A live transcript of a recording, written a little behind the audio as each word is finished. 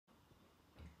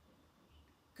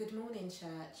Good morning,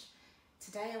 church.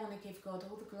 Today I want to give God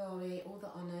all the glory, all the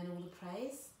honour and all the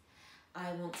praise.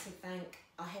 I want to thank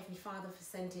our Heavenly Father for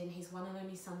sending his one and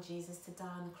only Son Jesus to die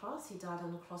on the cross. He died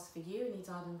on the cross for you and he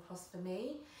died on the cross for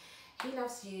me. He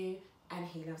loves you and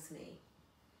he loves me.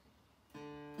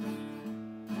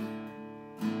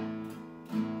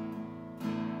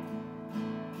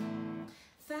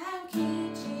 Thank you,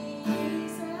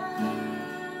 Jesus.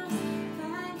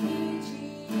 Thank you,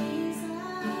 Jesus.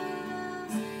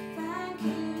 Thank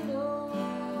you, Lord,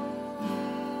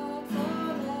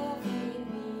 for loving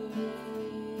me.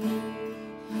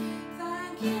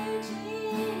 Thank you,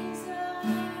 Jesus.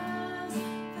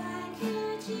 Thank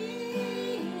you,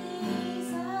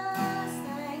 Jesus.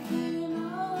 Thank you,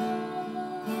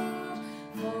 Lord,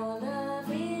 for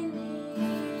loving me.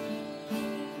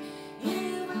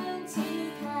 You went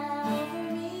to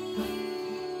Calvary,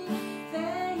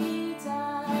 there you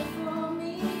died for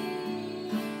me.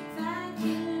 Thank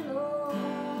you, Lord,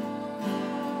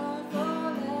 for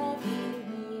loving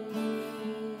me.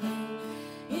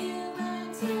 You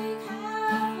went to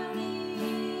Calvary,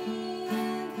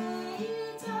 and there you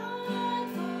died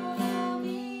for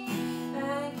me.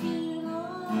 Thank you,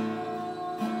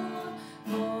 Lord,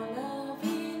 for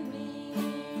loving me.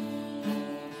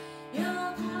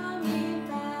 You're coming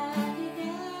back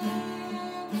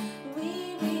again. We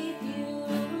with you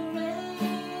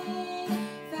reign.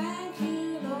 Thank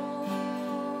you, Lord,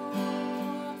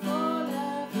 for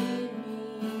loving me.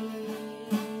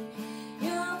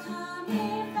 You're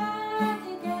coming back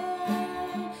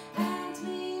again, and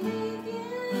we with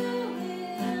you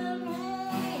will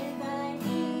reign. Thank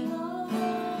you, Lord,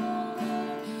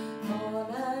 for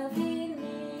loving me.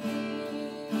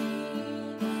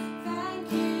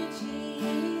 Thank you,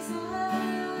 Jesus.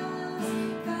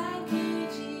 Thank you,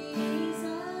 Jesus.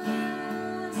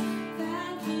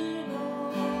 Thank you,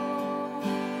 Lord,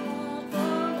 for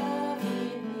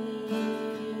loving me.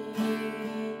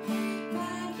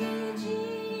 Thank you,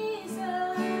 Jesus.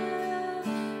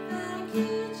 Thank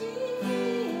you,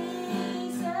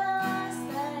 Jesus.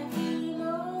 Thank you,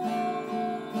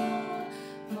 Lord,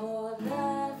 for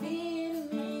loving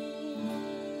me.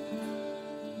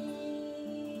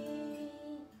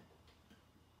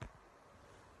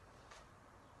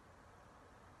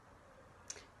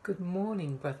 Good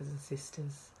morning, brothers and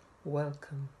sisters.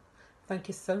 Welcome. Thank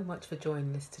you so much for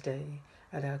joining us today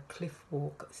at our Cliff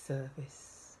Walk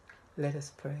service. Let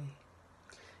us pray.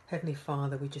 Heavenly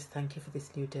Father, we just thank you for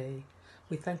this new day.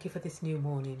 We thank you for this new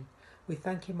morning. We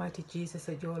thank you, mighty Jesus,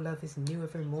 that your love is new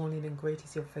every morning and great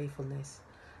is your faithfulness.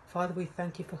 Father, we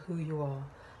thank you for who you are,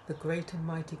 the great and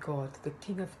mighty God, the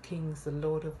King of kings, the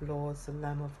Lord of lords, the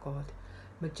Lamb of God.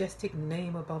 Majestic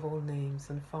name above all names,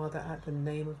 and Father, at the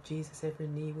name of Jesus every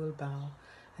knee will bow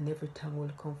and every tongue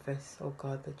will confess, O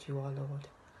God, that you are Lord.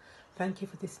 Thank you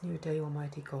for this new day,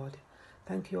 Almighty God.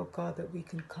 Thank you, O God, that we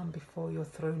can come before your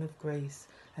throne of grace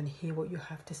and hear what you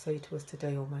have to say to us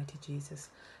today, Almighty Jesus.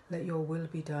 Let your will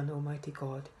be done, Almighty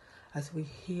God. As we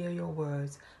hear your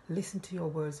words, listen to your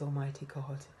words, Almighty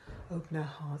God. Open our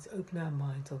hearts, open our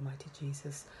minds, Almighty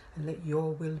Jesus, and let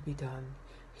your will be done,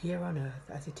 here on earth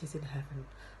as it is in heaven.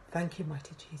 Thank you,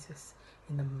 mighty Jesus.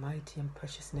 In the mighty and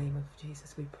precious name of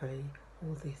Jesus we pray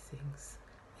all these things.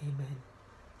 Amen.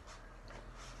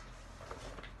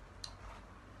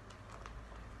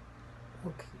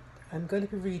 Okay, I'm going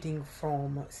to be reading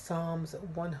from Psalms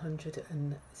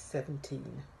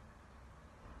 117.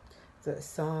 So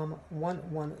Psalm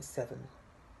 117.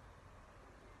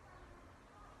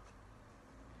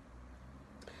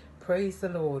 Praise the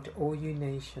Lord, all you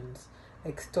nations.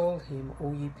 Extol him,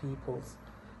 all you peoples.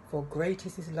 For great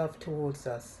is his love towards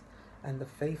us, and the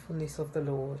faithfulness of the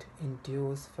Lord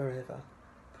endures forever.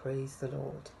 Praise the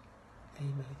Lord.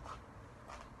 Amen.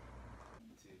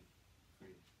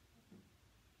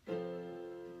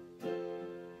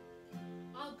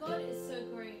 Our God is so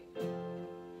great.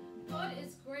 God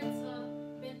is greater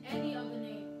than any other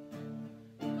name.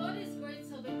 God is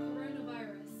greater than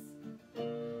coronavirus.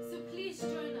 So please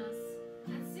join us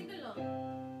and sing along.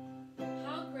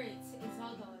 How great is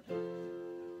our God?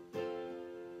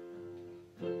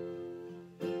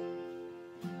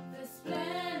 The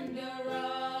splendor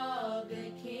of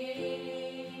the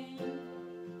King,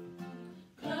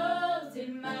 clothed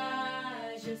in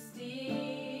majesty.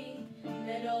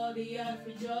 Let all the earth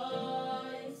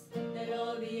rejoice. Let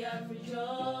all the earth rejoice.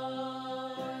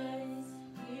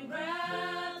 He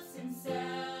wraps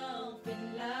himself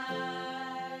in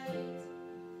light,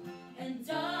 and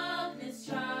darkness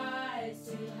tries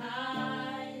to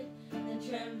hide, and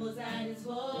trembles at his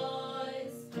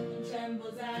voice, and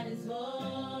trembles at his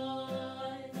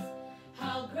voice.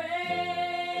 How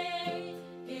great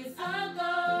is our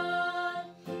God?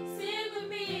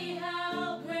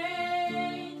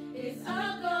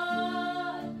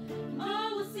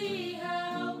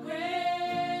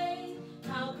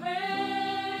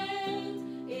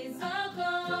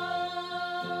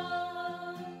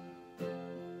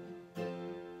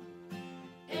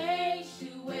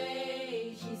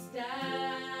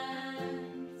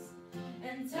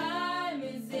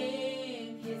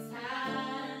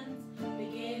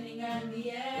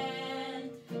 the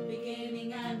end,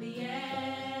 beginning and the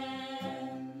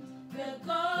end. The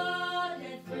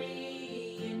Godhead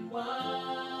three in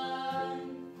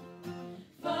one.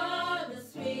 Father,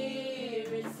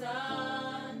 Spirit,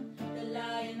 Son, the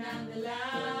Lion and the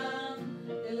Lamb,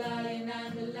 the Lion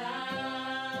and the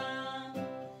Lamb.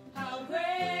 How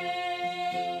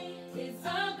great is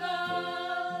our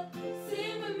God!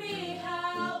 Sing with me,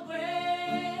 how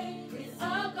great is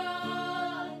our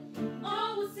God!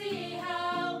 Oh, we'll see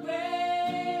how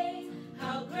great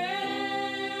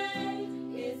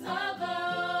is our God!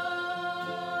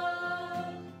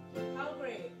 How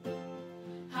great?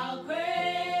 How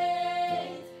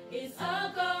great is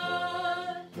our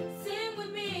God? Sing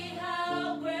with me,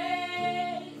 how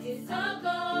great is our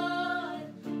God?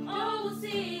 Oh, we'll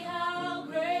see how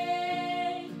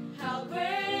great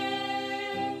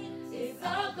is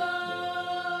our God.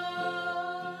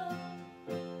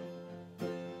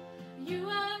 You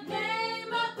are name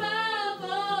above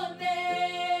all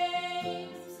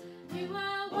names. You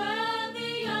are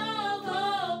worthy of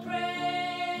all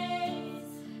praise.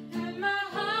 And my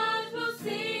heart will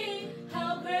sing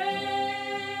how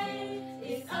great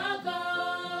is our God.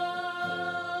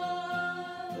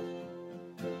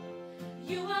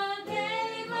 You are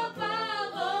name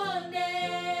above all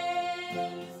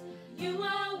names. You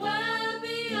are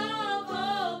worthy of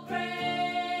all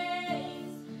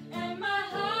praise. And my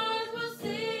heart will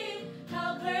sing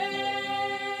how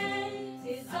great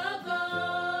is our God.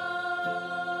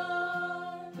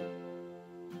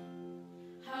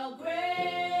 How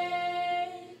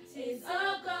great is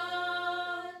our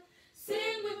God.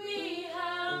 Sing with me,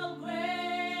 how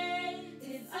great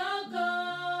is our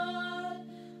God.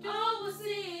 Oh, we'll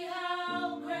see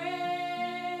how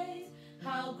great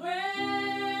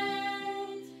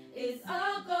is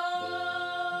our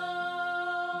God.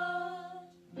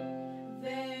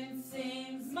 Then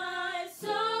sings my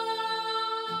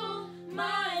soul,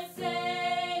 my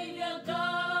Savior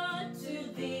God, to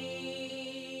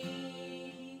thee.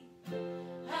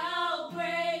 How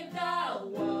great thou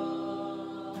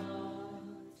art,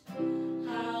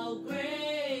 how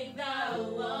great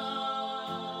thou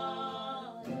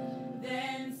art.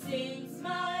 Then sings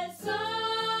my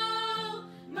soul,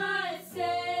 my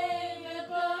Savior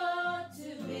God,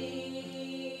 to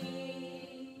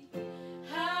thee.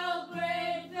 How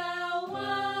great thou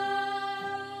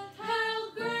art, how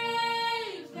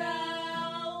great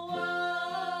thou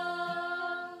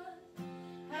art.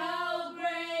 How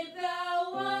great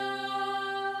thou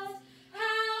art,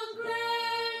 how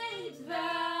great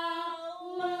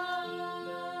thou art.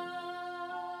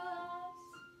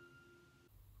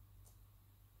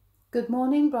 Good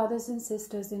morning, brothers and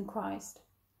sisters in Christ.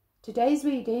 Today's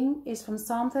reading is from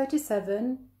Psalm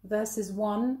 37, verses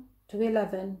 1 to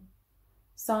 11.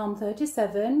 Psalm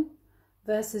 37,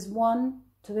 verses 1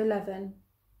 to 11.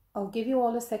 I'll give you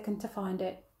all a second to find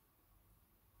it.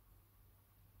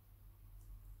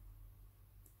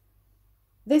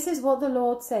 This is what the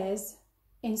Lord says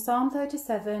in Psalm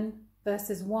 37,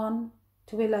 verses 1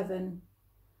 to 11.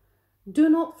 Do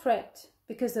not fret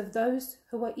because of those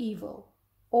who are evil,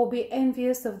 or be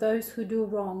envious of those who do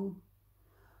wrong.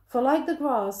 For like the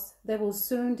grass, they will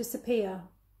soon disappear.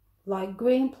 Like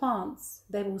green plants,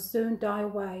 they will soon die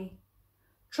away.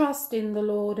 Trust in the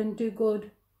Lord and do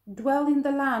good. Dwell in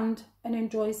the land and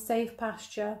enjoy safe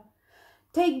pasture.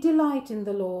 Take delight in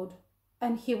the Lord,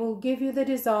 and he will give you the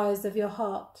desires of your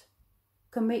heart.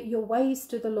 Commit your ways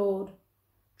to the Lord.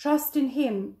 Trust in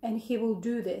him, and he will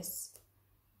do this.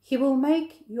 He will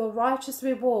make your righteous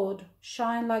reward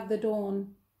shine like the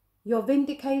dawn, your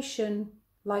vindication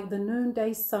like the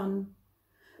noonday sun.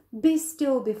 Be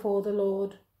still before the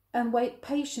Lord and wait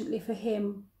patiently for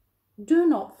him. Do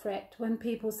not fret when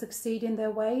people succeed in their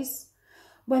ways,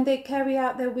 when they carry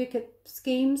out their wicked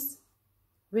schemes.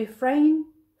 Refrain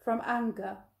from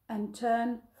anger and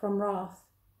turn from wrath.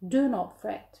 Do not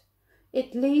fret.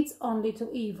 It leads only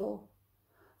to evil.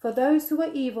 For those who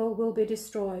are evil will be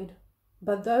destroyed,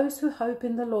 but those who hope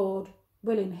in the Lord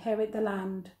will inherit the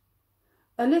land.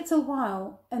 A little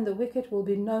while, and the wicked will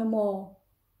be no more.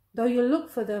 Though you look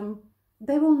for them,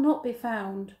 they will not be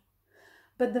found.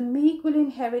 But the meek will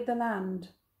inherit the land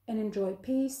and enjoy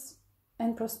peace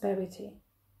and prosperity.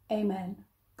 Amen.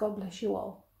 God bless you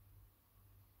all.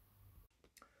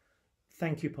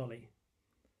 Thank you, Polly.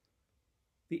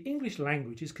 The English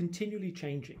language is continually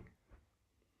changing.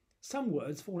 Some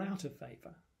words fall out of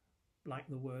favour, like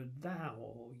the word thou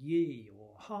or ye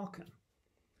or hearken,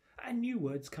 and new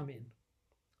words come in,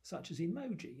 such as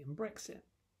emoji and Brexit.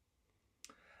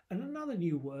 And another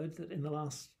new word that in the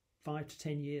last 5 to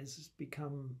 10 years has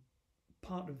become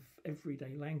part of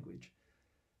everyday language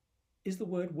is the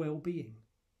word well-being.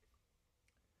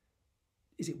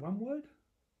 Is it one word?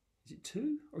 Is it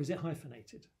two? Or is it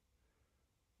hyphenated?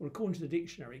 Well, according to the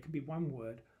dictionary, it can be one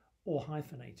word or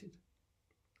hyphenated.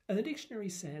 And the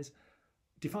dictionary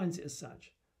defines it as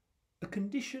such: a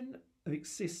condition of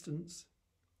existence,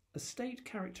 a state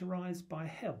characterised by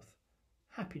health,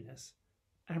 happiness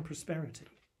and prosperity.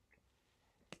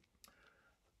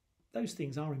 Those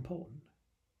things are important,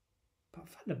 but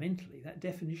fundamentally that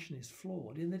definition is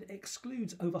flawed in that it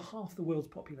excludes over half the world's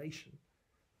population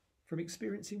from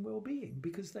experiencing well-being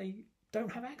because they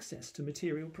don't have access to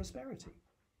material prosperity.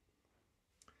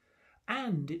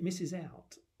 And it misses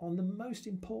out on the most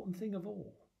important thing of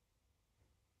all,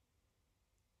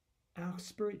 our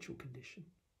spiritual condition.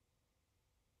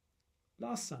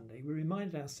 Last Sunday, we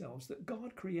reminded ourselves that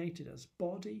God created us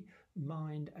body,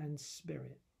 mind, and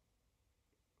spirit.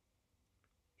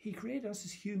 He created us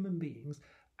as human beings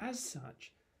as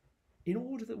such in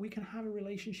order that we can have a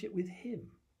relationship with Him,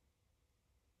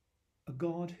 a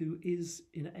God who is,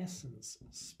 in essence,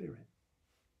 spirit.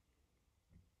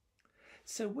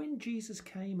 So when Jesus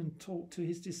came and talked to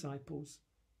his disciples,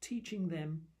 teaching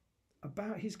them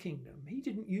about his kingdom, he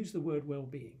didn't use the word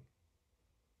well-being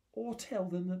or tell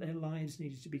them that their lives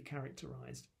needed to be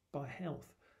characterised by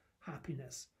health,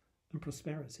 happiness and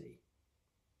prosperity.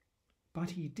 But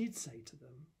he did say to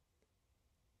them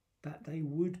that they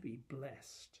would be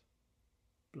blessed.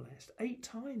 Blessed. 8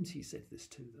 times he said this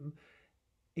to them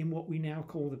in what we now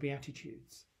call the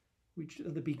Beatitudes, which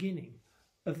are the beginning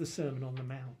of the Sermon on the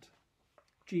Mount,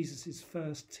 Jesus'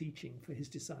 first teaching for his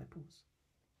disciples.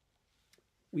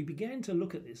 We began to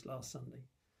look at this last Sunday,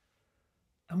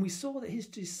 and we saw that his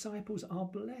disciples are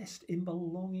blessed in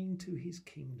belonging to his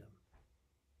kingdom,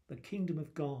 the kingdom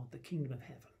of God, the kingdom of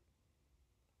heaven.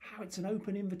 How it's an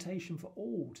open invitation for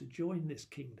all to join this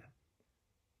kingdom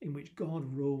in which God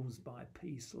rules by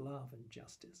peace, love and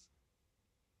justice.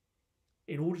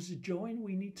 In order to join,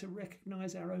 we need to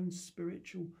recognise our own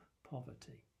spiritual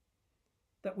poverty,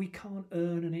 that we can't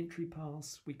earn an entry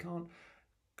pass, we can't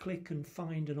click and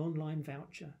find an online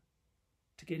voucher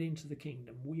to get into the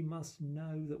kingdom. We must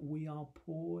know that we are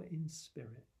poor in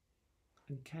spirit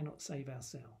and cannot save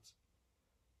ourselves.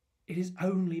 It is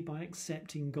only by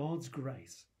accepting God's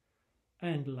grace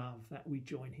and love that we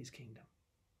join his kingdom.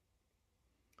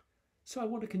 So I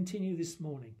want to continue this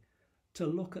morning to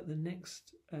look at the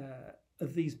next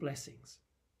of these blessings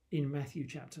in Matthew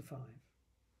chapter 5.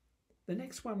 The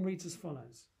next one reads as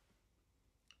follows: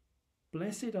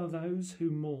 Blessed are those who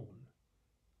mourn,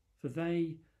 for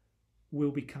they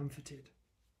will be comforted.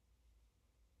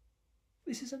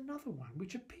 This is another one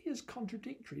which appears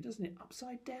contradictory, doesn't it?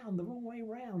 Upside down, the wrong way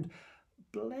round.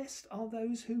 Blessed are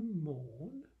those who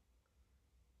mourn.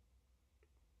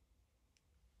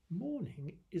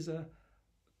 Mourning is a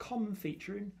common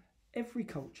feature in every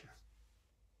culture.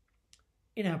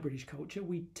 In our British culture,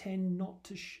 we tend not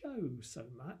to show so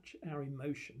much our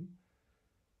emotion,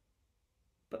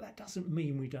 but that doesn't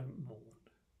mean we don't mourn.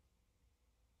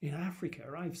 In Africa,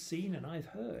 I've seen and I've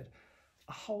heard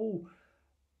a whole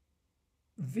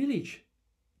village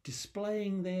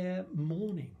displaying their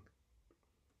mourning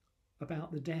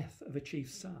about the death of a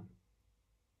chief's son.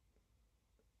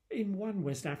 In one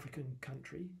West African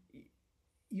country,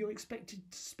 you're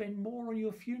expected to spend more on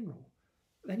your funeral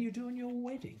than you do on your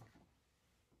wedding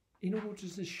in order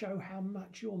to show how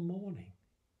much you're mourning.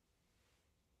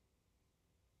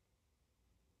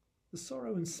 The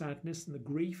sorrow and sadness and the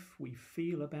grief we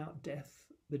feel about death,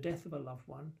 the death of a loved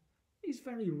one, is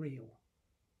very real.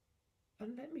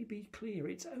 And let me be clear,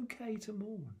 it's okay to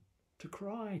mourn, to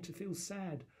cry, to feel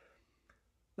sad.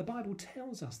 The Bible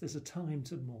tells us there's a time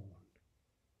to mourn.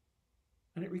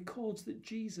 And it records that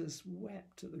Jesus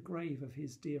wept at the grave of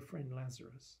his dear friend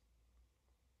Lazarus.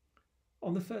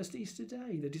 On the first Easter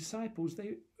day, the disciples,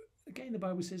 the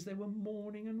Bible says they were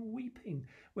mourning and weeping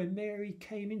when Mary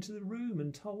came into the room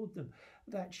and told them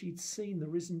that she'd seen the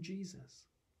risen Jesus.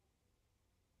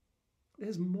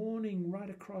 There's mourning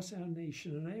right across our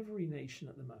nation and every nation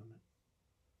at the moment.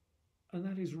 And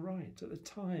that is right at the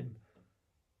time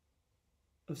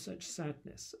of such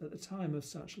sadness, at the time of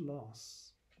such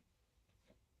loss.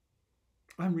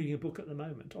 I'm reading a book at the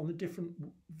moment on the different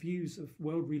views of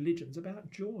world religions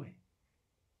about joy.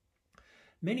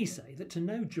 Many say that to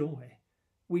know joy,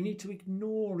 we need to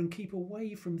ignore and keep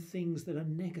away from things that are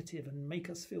negative and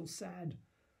make us feel sad,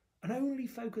 and only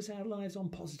focus our lives on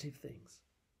positive things.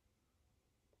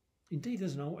 Indeed,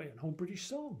 there's an old British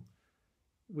song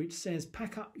which says,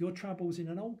 pack up your troubles in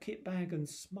an old kit bag and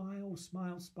smile,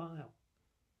 smile, smile.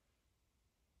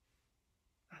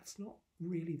 That's not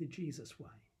really the Jesus way.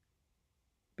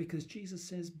 Because Jesus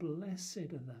says, blessed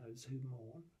are those who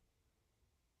mourn,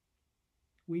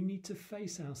 We need to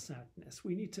face our sadness.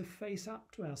 We need to face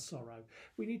up to our sorrow.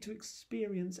 We need to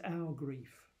experience our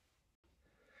grief.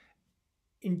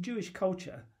 In Jewish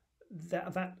culture,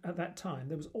 at that time,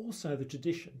 there was also the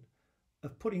tradition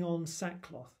of putting on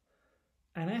sackcloth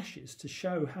and ashes to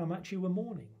show how much you were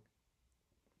mourning.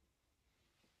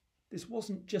 This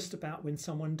wasn't just about when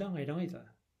someone died either.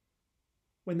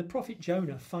 When the prophet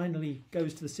Jonah finally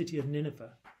goes to the city of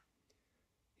Nineveh,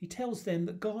 he tells them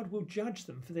that God will judge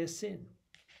them for their sin.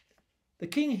 The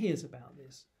king hears about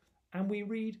this, and we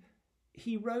read,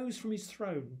 he rose from his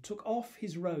throne, took off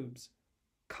his robes,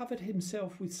 covered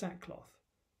himself with sackcloth,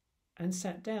 and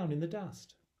sat down in the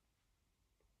dust.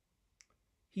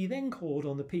 He then called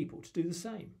on the people to do the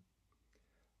same.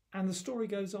 And the story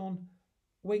goes on,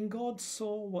 when God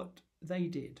saw what they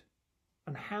did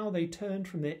and how they turned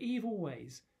from their evil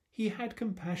ways, he had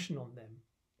compassion on them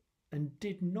and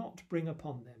did not bring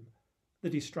upon them the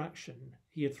destruction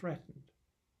he had threatened.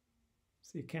 It's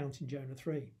the account in Jonah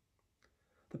 3.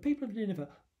 The people of Nineveh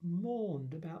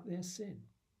mourned about their sin.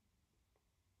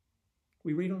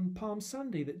 We read on Palm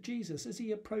Sunday that Jesus, as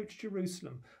he approached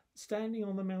Jerusalem, standing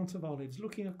on the Mount of Olives,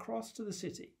 looking across to the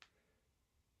city,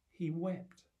 he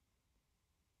wept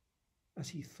as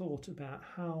he thought about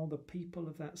how the people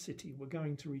of that city were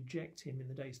going to reject him in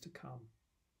the days to come,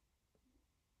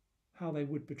 how they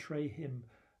would betray him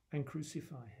and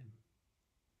crucify him.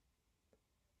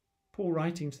 Paul,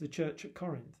 writing to the church at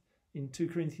Corinth in 2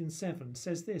 Corinthians 7,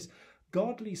 says this,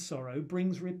 godly sorrow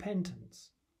brings repentance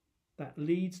that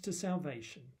leads to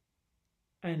salvation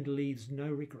and leaves no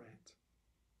regret.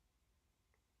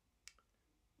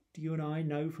 Do you and I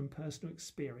know from personal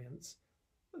experience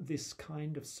this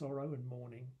kind of sorrow and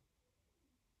mourning?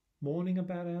 Mourning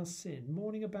about our sin,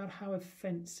 mourning about how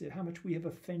offensive, how much we have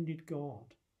offended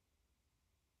God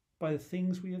by the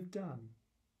things we have done,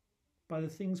 by the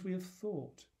things we have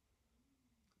thought,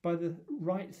 by the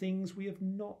right things we have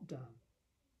not done.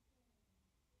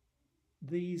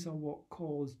 These are what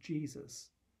caused Jesus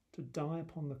to die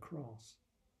upon the cross.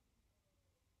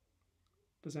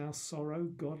 Does our sorrow,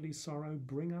 godly sorrow,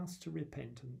 bring us to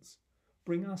repentance,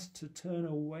 bring us to turn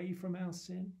away from our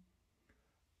sin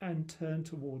and turn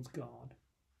towards God?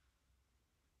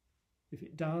 If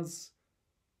it does,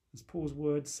 as Paul's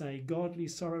words say, godly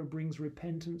sorrow brings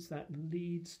repentance that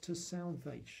leads to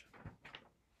salvation.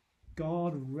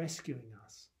 God rescuing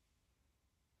us,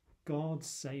 God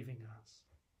saving us.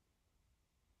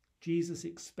 Jesus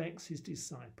expects his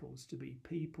disciples to be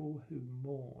people who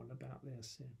mourn about their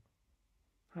sin,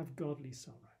 have godly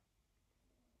sorrow.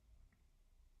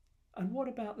 And what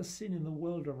about the sin in the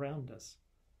world around us?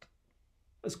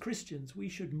 As Christians, we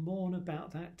should mourn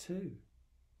about that too.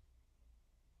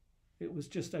 It was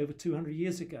just over 200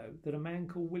 years ago that a man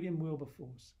called William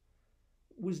Wilberforce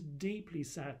was deeply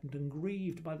saddened and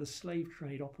grieved by the slave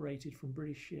trade operated from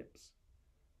British ships.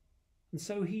 And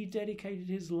so he dedicated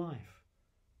his life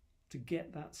to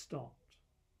get that stopped.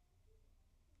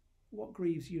 What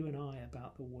grieves you and I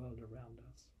about the world around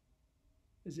us?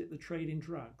 Is it the trade in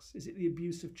drugs? Is it the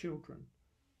abuse of children?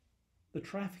 The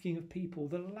trafficking of people?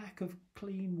 The lack of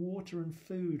clean water and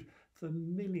food for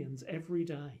millions every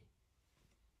day?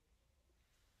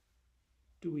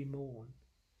 Do we mourn?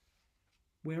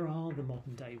 Where are the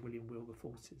modern day William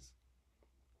Wilberforces,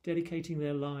 dedicating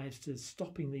their lives to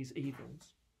stopping these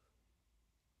evils?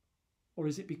 Or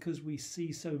is it because we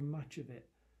see so much of it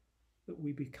that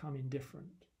we become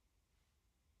indifferent?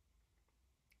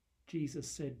 Jesus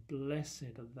said,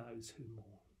 blessed are those who mourn,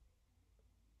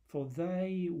 for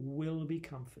they will be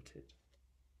comforted.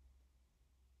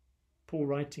 Paul,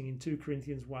 writing in 2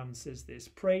 Corinthians 1, says this,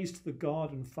 praise to the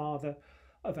God and Father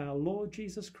of our Lord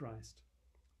Jesus Christ,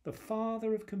 the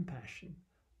Father of compassion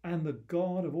and the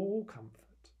God of all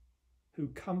comfort, who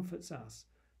comforts us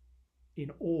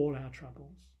in all our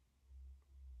troubles.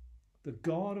 The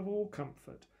God of all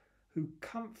comfort, who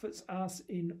comforts us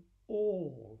in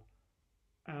all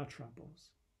our troubles.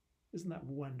 Isn't that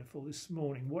wonderful this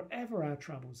morning? Whatever our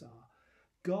troubles are,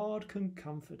 God can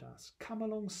comfort us, come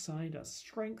alongside us,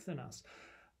 strengthen us,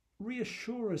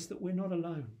 reassure us that we're not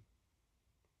alone.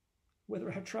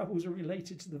 Whether our troubles are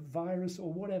related to the virus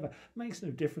or whatever, makes no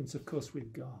difference, of course,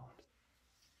 with God.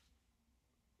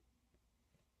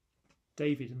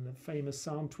 David in the famous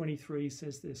Psalm 23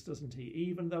 says this, doesn't he?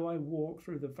 Even though I walk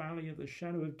through the valley of the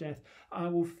shadow of death, I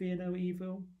will fear no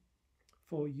evil,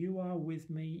 for you are with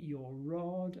me, your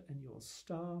rod and your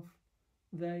staff,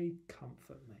 they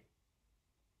comfort me.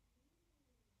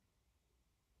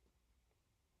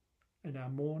 And our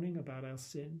mourning about our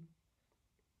sin,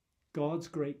 God's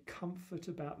great comfort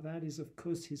about that is, of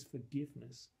course, his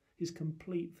forgiveness, his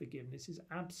complete forgiveness, his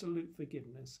absolute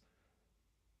forgiveness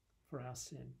for our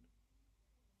sin,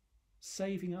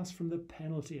 saving us from the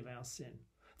penalty of our sin.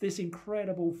 This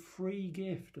incredible free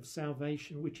gift of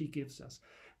salvation which he gives us,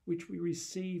 which we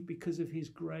receive because of his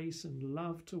grace and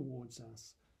love towards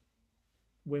us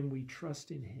when we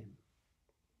trust in him.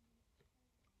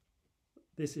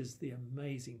 This is the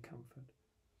amazing comfort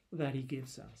that he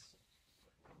gives us.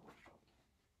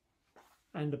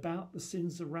 And about the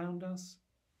sins around us,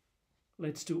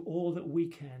 let's do all that we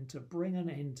can to bring an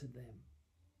end to them.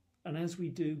 And as we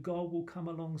do, God will come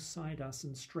alongside us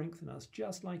and strengthen us,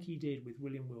 just like he did with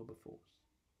William Wilberforce.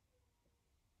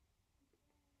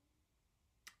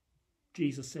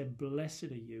 Jesus said, "Blessed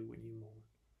are you when you mourn,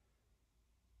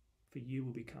 for you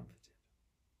will be comforted."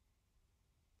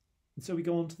 And so we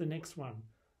go on to the next one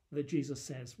that Jesus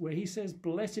says, where he says,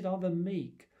 "Blessed are the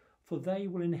meek, for they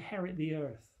will inherit the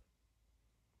earth."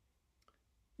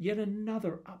 Yet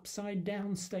another upside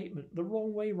down statement, the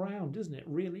wrong way round, isn't it,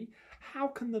 really? How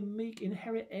can the meek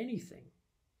inherit anything?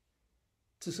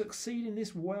 To succeed in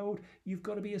this world, you've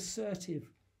got to be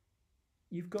assertive.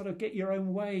 You've got to get your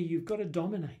own way. You've got to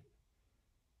dominate.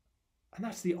 And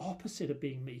that's the opposite of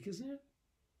being meek, isn't it?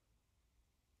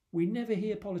 We never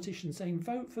hear politicians saying,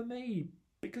 "Vote for me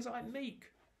because I'm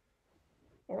meek."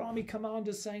 Or army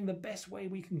commanders saying the best way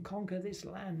we can conquer this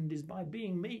land is by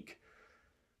being meek.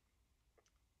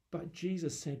 But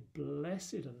Jesus said,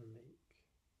 "Blessed are the meek,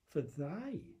 for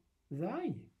they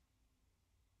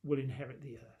will inherit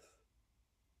the earth."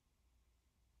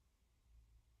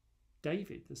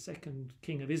 David, the second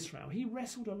king of Israel, he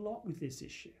wrestled a lot with this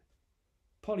issue.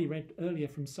 Polly read earlier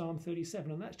from Psalm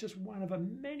 37, and that's just one of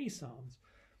many psalms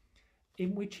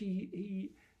in which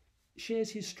he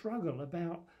shares his struggle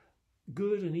about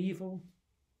good and evil,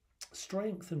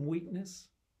 strength and weakness,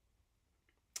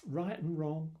 right and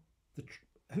wrong,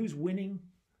 who's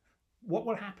winning, what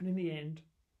will happen in the end.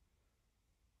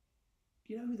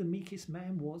 Do you know who the meekest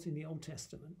man was in the Old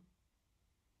Testament?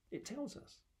 It tells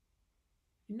us.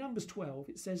 In Numbers 12,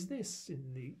 it says this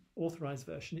in the Authorized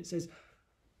Version. It says,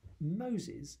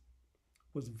 "Moses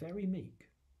was very meek,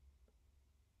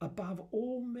 above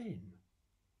all men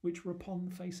which were upon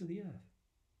the face of the earth."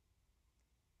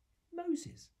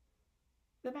 Moses,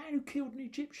 the man who killed an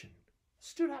Egyptian,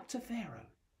 stood up to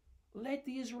Pharaoh, led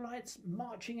the Israelites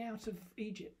marching out of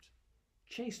Egypt,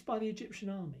 chased by the Egyptian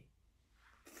army.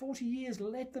 40 years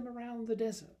led them around the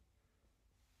desert,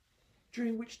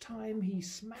 during which time he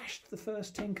smashed the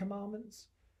first 10 commandments,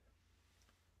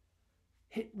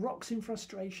 hit rocks in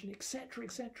frustration, etc.,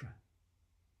 etc.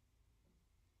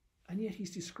 And yet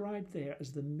he's described there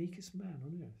as the meekest man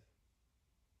on earth.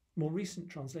 More recent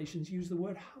translations use the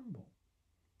word humble.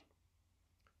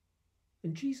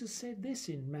 And Jesus said this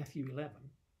in Matthew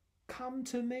 11, "Come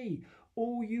to me,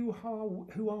 all you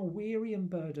who are weary and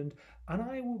burdened, and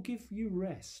I will give you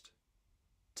rest.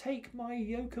 Take my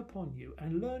yoke upon you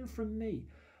and learn from me,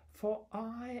 for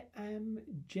I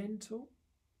am gentle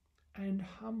and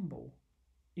humble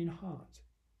in heart,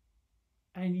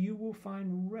 and you will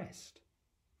find rest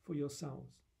for your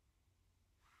souls."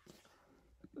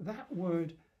 That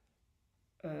word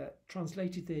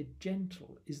translated there,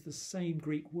 gentle, is the same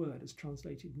Greek word as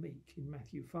translated meek in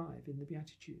Matthew 5 in the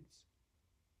Beatitudes.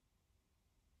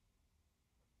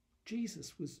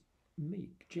 Jesus was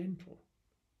meek, gentle,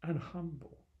 and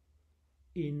humble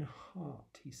in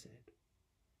heart, he said.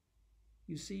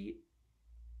 You see,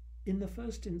 in the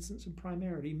first instance and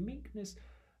primarily, meekness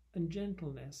and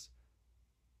gentleness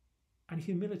and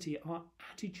humility are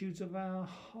attitudes of our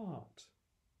heart,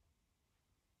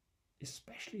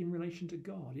 especially in relation to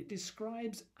God. It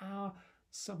describes our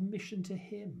submission to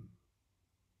him,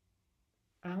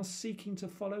 our seeking to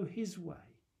follow his way,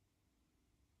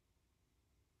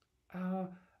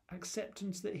 our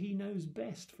acceptance that he knows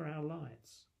best for our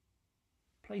lives,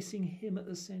 placing him at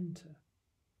the centre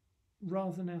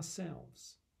rather than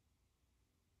ourselves.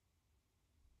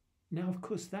 Now, of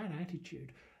course, that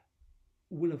attitude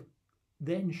will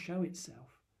then show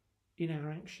itself in our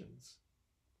actions.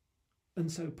 And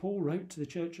so Paul wrote to the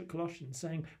church at Colossians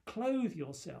saying, "Clothe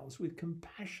yourselves with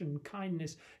compassion,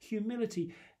 kindness,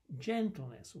 humility,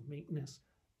 gentleness or meekness,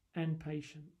 and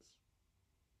patience."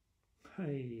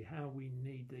 Hey, how we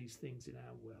need these things in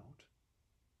our world,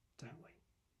 don't we?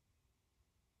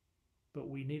 But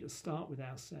we need to start with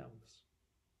ourselves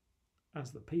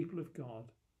as the people of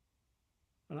God.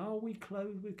 And are we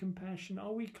clothed with compassion?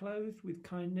 Are we clothed with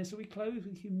kindness? Are we clothed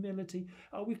with humility?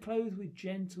 Are we clothed with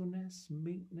gentleness,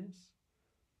 meekness,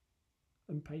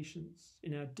 and patience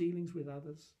in our dealings with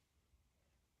others?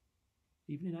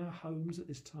 Even in our homes at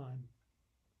this time,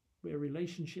 where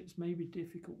relationships may be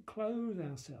difficult, clothe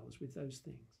ourselves with those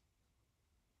things.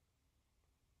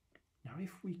 Now,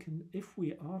 if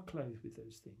we are clothed with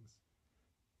those things,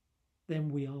 then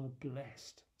we are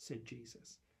blessed, said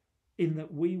Jesus, in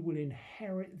that we will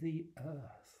inherit the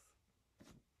earth.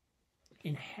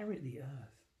 Inherit the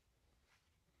earth.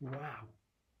 Wow.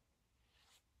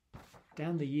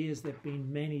 Down the years, there have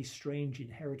been many strange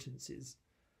inheritances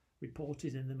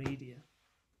reported in the media.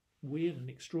 Weird and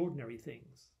extraordinary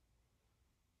things.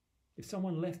 If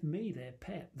someone left me their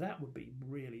pet, that would be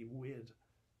really weird,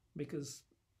 because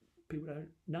people don't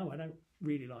know. I don't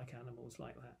really like animals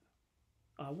like that.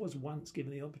 I was once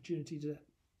given the opportunity to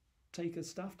take a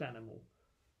stuffed animal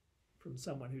from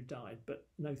someone who died, but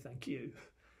no thank you.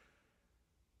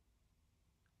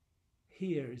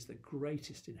 Here is the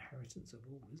greatest inheritance of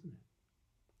all, isn't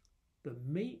it? The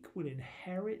meek will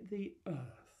inherit the earth.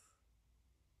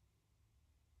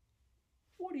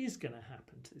 What is going to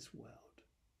happen to this world?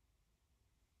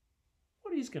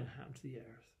 What is going to happen to the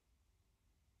earth?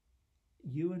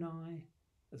 You and I,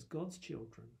 as God's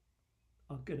children,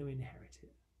 are going to inherit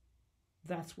it.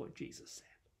 That's what Jesus said.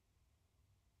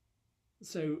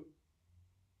 So,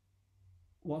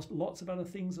 whilst lots of other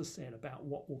things are said about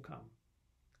what will come,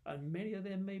 and many of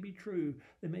them may be true,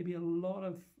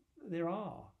 there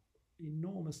are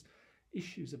enormous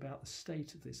issues about the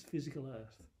state of this physical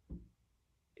earth.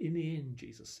 In the end,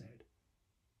 Jesus said,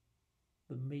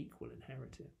 the meek will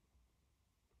inherit it.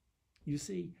 You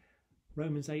see,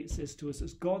 Romans 8 says to us,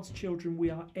 as God's children, we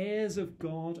are heirs of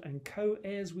God and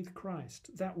co-heirs with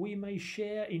Christ, that we may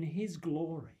share in his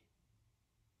glory.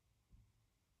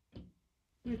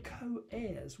 We're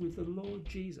co-heirs with the Lord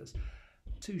Jesus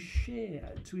to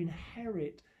share, to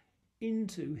inherit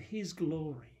into his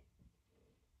glory.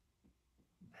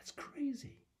 That's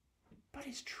crazy, but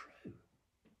it's true,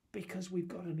 because we've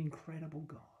got an incredible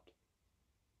God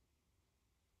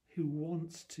who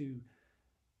wants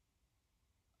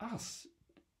us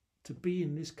to be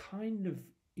in this kind of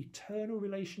eternal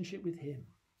relationship with him.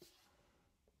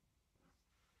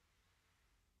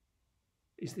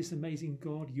 Is this amazing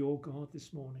God your God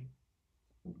this morning?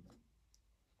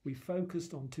 We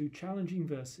focused on two challenging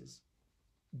verses.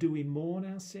 Do we mourn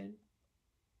our sin?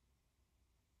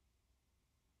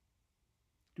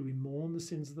 Do we mourn the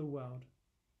sins of the world?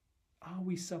 Are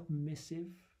we submissive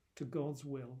to God's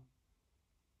will,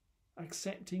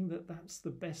 accepting that that's the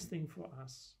best thing for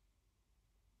us?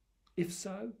 If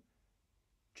so,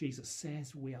 Jesus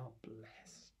says we are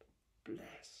blessed,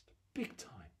 big time,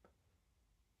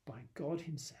 by God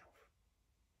himself.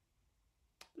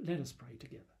 Let us pray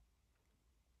together.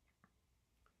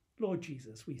 Lord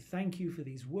Jesus, we thank you for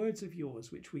these words of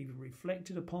yours which we've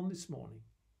reflected upon this morning.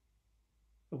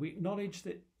 We acknowledge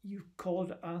that you've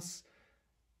called us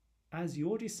as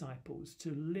your disciples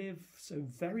to live so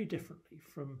very differently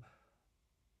from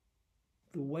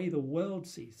the way the world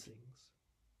sees things.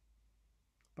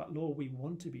 But Lord, we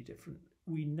want to be different.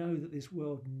 We know that this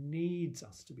world needs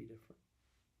us to be different.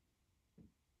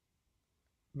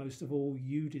 Most of all,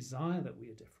 you desire that we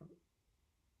are different.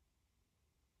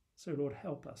 So Lord,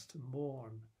 help us to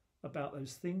mourn about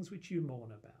those things which you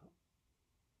mourn about.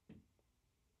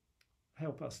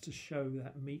 Help us to show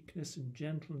that meekness and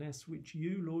gentleness which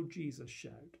you, Lord Jesus,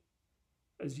 showed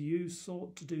as you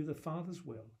sought to do the Father's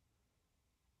will.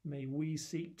 May we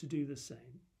seek to do the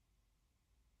same.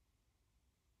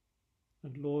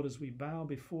 And Lord, as we bow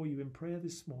before you in prayer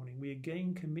this morning, we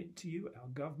again commit to you our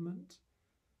government,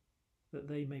 that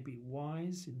they may be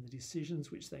wise in the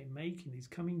decisions which they make in these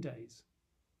coming days.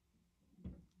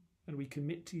 And we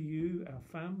commit to you our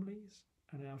families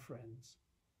and our friends,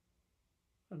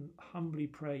 and humbly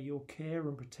pray your care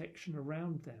and protection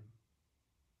around them.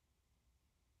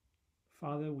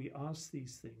 Father, we ask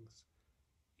these things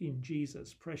in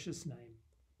Jesus' precious name.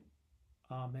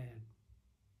 Amen.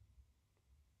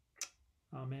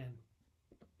 Amen.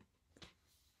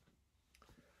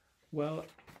 Well,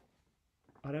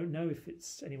 I don't know if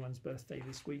it's anyone's birthday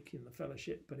this week in the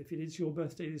fellowship, but if it is your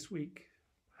birthday this week,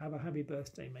 have a happy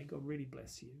birthday. May God really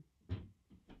bless you.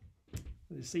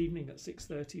 This evening at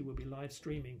 6:30 we'll be live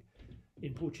streaming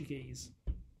in Portuguese.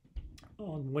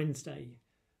 On Wednesday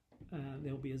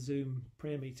there'll be a Zoom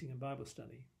prayer meeting and Bible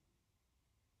study.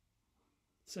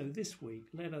 So this week,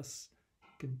 let us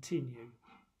continue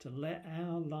to let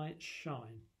our light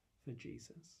shine for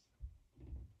Jesus.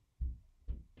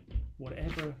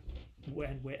 Whatever we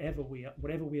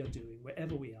are doing,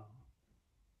 wherever we are.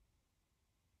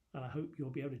 And I hope you'll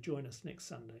be able to join us next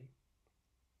Sunday.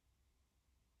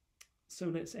 So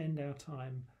let's end our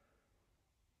time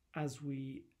as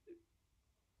we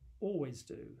always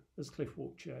do as Cliff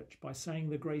Walk Church by saying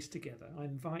the grace together. I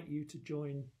invite you to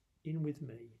join in with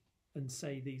me and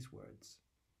say these words.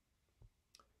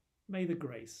 May the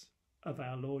grace of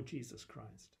our Lord Jesus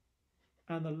Christ,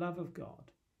 and the love of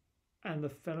God, and the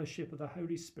fellowship of the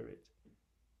Holy Spirit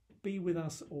be with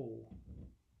us all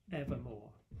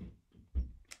evermore.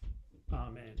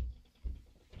 Amen.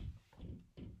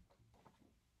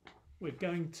 We're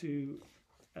going to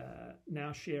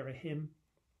now share a hymn,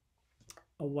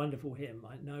 a wonderful hymn.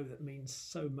 I know that means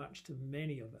so much to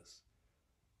many of us.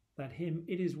 That hymn,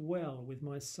 "It Is Well With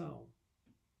My Soul."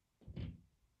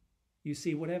 You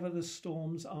see, whatever the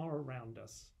storms are around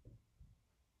us,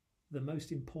 the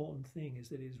most important thing is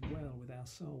that it is well with our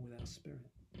soul, with our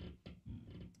spirit.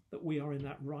 That we are in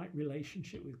that right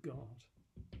relationship with God.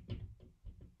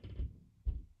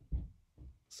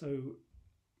 So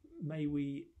may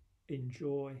we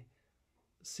enjoy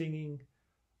singing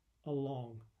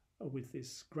along with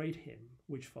this great hymn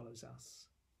which follows us.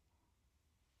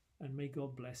 And may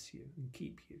God bless you and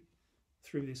keep you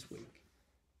through this week.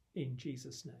 In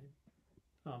Jesus' name,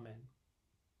 amen.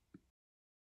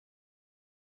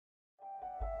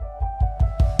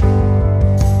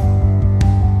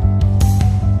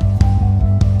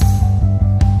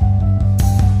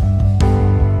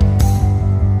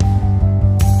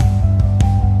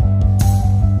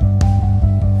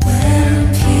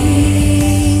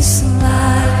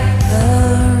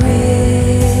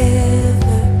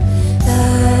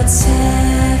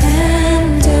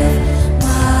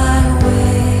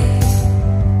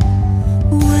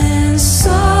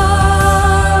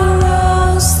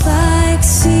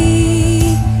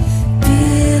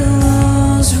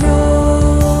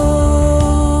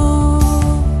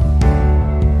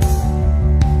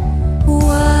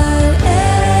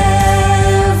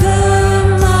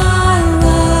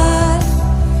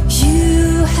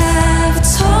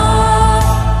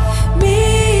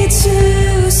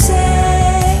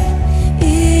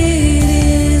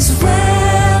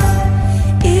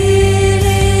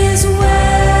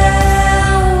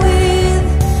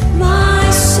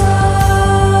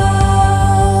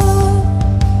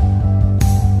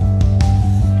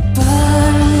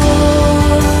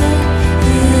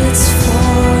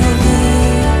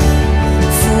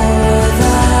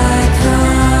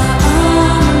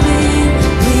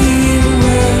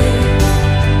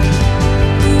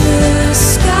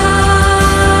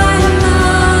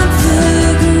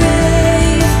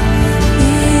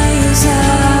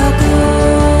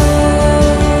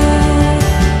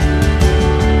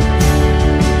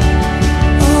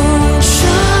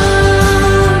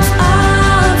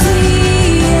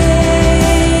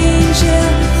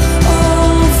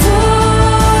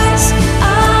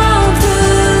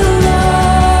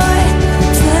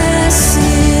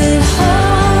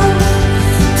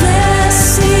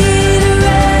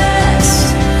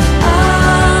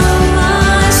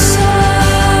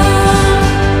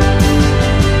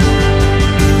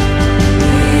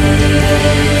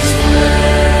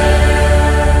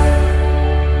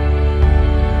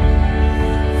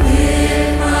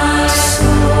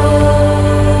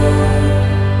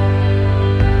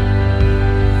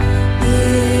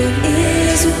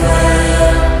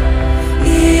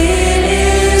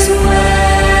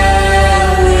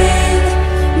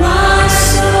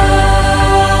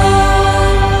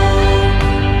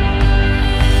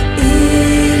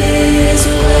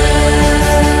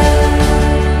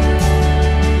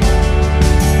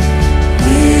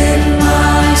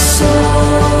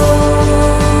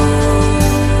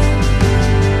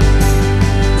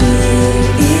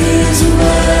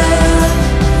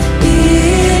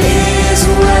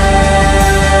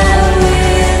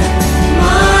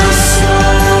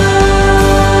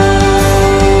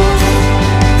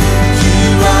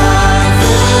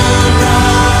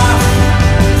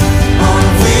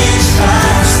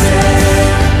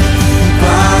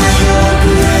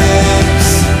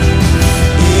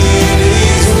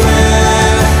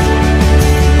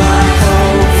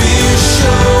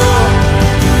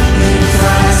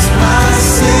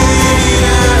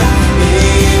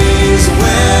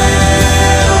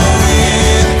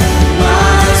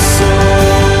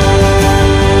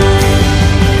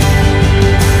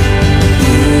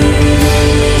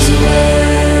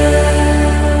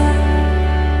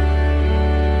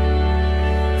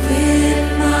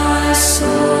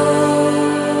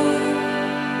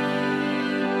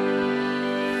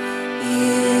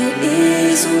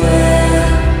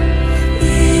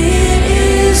 It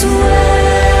is well